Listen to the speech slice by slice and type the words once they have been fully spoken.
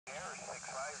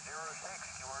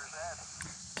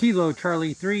Kilo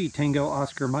Charlie 3 Tango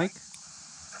Oscar Mike.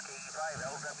 KE5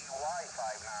 LWY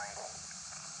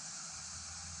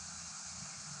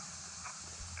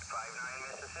 59. 59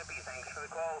 Mississippi, thanks for the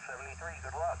call. 73,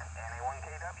 good luck.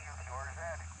 NA1KW, QRZ.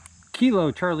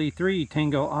 Kilo Charlie 3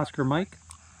 Tango Oscar Mike.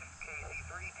 KC3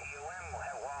 TOM, we'll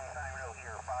have long time no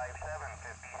here.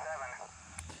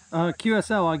 5757.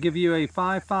 QSL, I'll give you a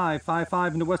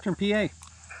 5555 into Western PA. 55 in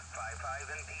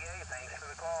PA, thanks for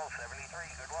the call. 73,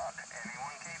 good luck.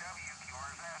 NA1KW,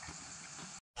 QRZ.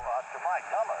 Oscar Mike,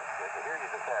 Thomas, good to hear you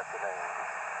this afternoon.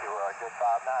 You are a good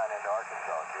 5-9 into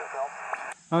Arkansas. QSL?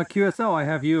 QSL, I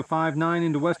have you a 59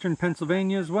 into Western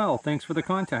Pennsylvania as well. Thanks for the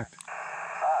contact.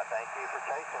 Thank you for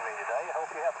chasing me today. I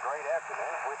hope you have a great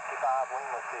afternoon. Whiskey 5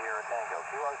 Lima Sierra Tango,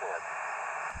 QRZ.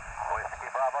 Whiskey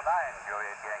Bravo 9,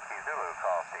 Juliet Yankee Zulu,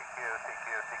 call CQ, CQ,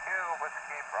 CQ,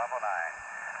 Whiskey Bravo 9,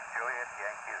 Juliet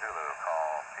Yankee Zulu,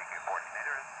 call CQ 14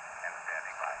 meters, and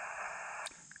standing by.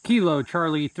 Kilo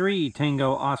Charlie 3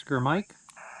 Tango Oscar Mike. The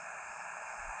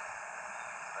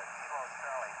Kilo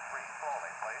Charlie 3,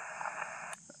 slowly, please.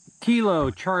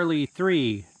 Kilo Charlie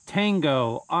 3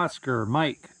 Tango Oscar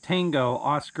Mike. Tango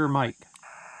Oscar Mike.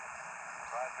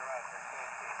 Roger, roger,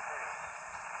 KC3,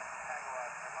 Tango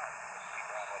Oscar Mike, Whiskey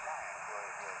Bravo 9,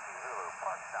 Juliet Yankee Zulu,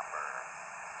 park number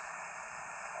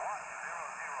 1004,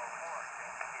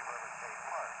 Kankakee River State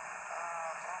Park,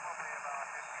 probably about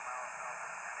 50 miles south of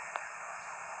San Diego.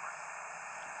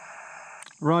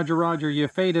 Roger, roger. You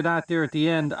faded out there at the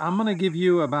end. I'm going to give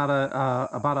you about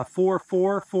a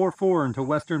 4444 into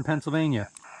Western Pennsylvania.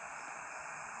 Okay,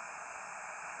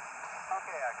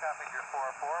 I copied your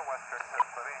 44, Western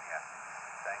Pennsylvania.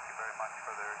 Thank you very much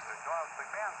for the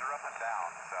bands are up and down,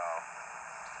 so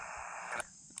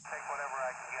take whatever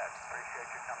I can get. Appreciate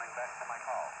you coming back to my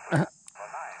call. 9,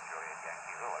 Juliet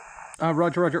Yankee Lewis.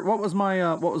 Roger, roger. What was my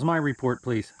report,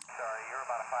 please? Sorry, you're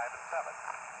about a 5 and 7.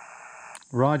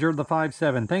 Roger, the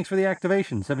 5-7. Thanks for the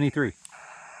activation. 73.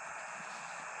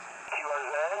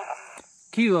 QRZ?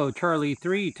 Kilo Charlie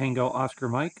 3 Tango Oscar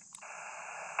Mike.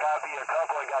 Copy a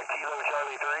couple. I got Kilo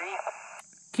Charlie 3.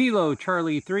 Kilo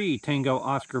Charlie 3 Tango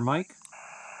Oscar Mike.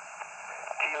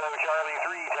 Kilo Charlie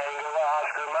 3 Tango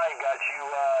Oscar Mike. Got you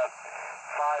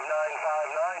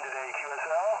 5959 today,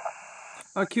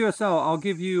 QSL. QSL, I'll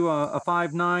give you a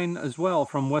 5-9 as well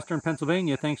from Western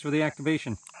Pennsylvania. Thanks for the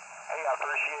activation. Hey, I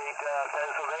appreciate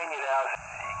Pennsylvania now.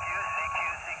 CQ, CQ,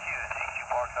 CQ, CQ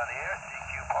parked on the air,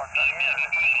 CQ parked on the air.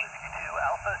 This is Whiskey 2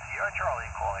 Alpha Sierra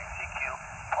Charlie calling CQ,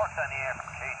 parked on the air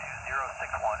from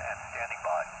K2061 and standing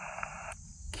by.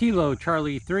 Kilo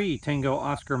Charlie 3 Tango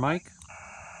Oscar Mike. Kilo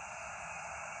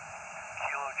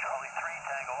Charlie 3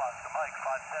 Tango Oscar Mike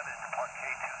 57 to park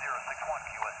K2061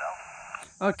 QSL.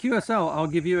 QSL, I'll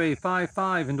give you a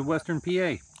 5-5 into Western PA. Roger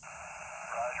on the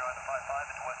 5-5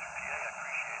 into Western PA. I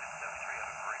appreciate it. 73. Have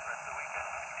a great rest of the weekend.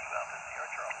 Whiskey 2 Alpha Sierra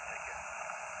Charlie. Take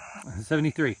care.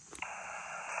 73.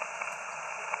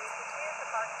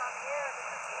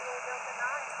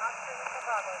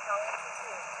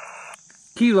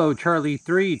 Kilo Charlie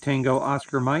 3 Tango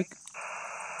Oscar Mike. The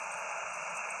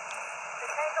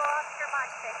Tango Oscar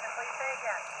Mike statement, please say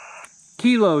again.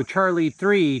 Kilo Charlie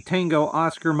 3 Tango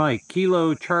Oscar Mike.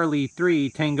 Kilo Charlie 3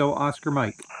 Tango Oscar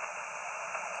Mike. Kilo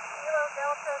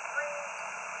Delta 3,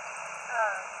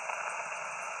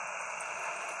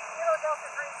 Kilo Delta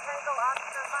 3 Tango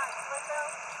Oscar Mike, window.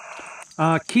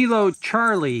 Kilo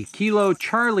Charlie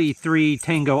 3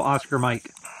 Tango Oscar Mike.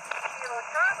 Kilo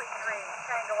Charlie 3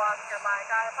 Tango Oscar Mike.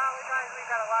 I apologize, we've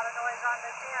got a lot of noise on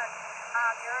this end.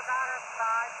 You're about a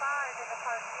 5-5 in the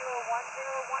park, Kilo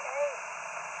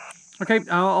 1018. Okay,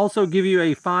 I'll also give you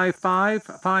a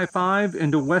 5-5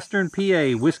 into Western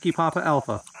PA, Whiskey Papa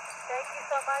Alpha. Thank you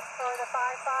so much for the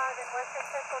 5-5 in Western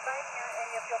Pennsylvania, and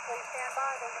if you'll please stand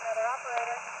by, there's another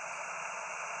operator.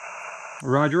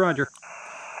 Roger, roger.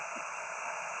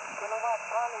 Kilowatt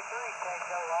Charlie 3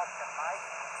 Tango Oscar Mike.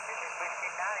 This is Whiskey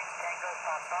 9 Tango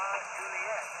Papa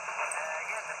Juliet.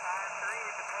 Again, the 5-3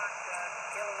 is the park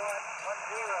Kilowatt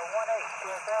 1018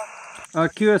 QSL.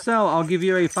 QSL, I'll give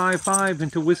you a 5-5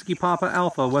 into Whiskey Papa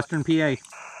Alpha, Western PA. Thank you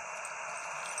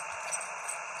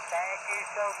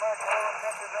so much, Hello,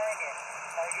 Pennsylvania.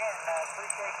 Again, I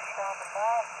appreciate you stopping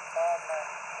by.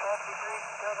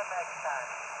 73 until the next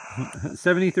time.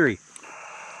 73.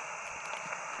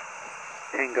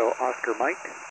 Tango Oscar Mike.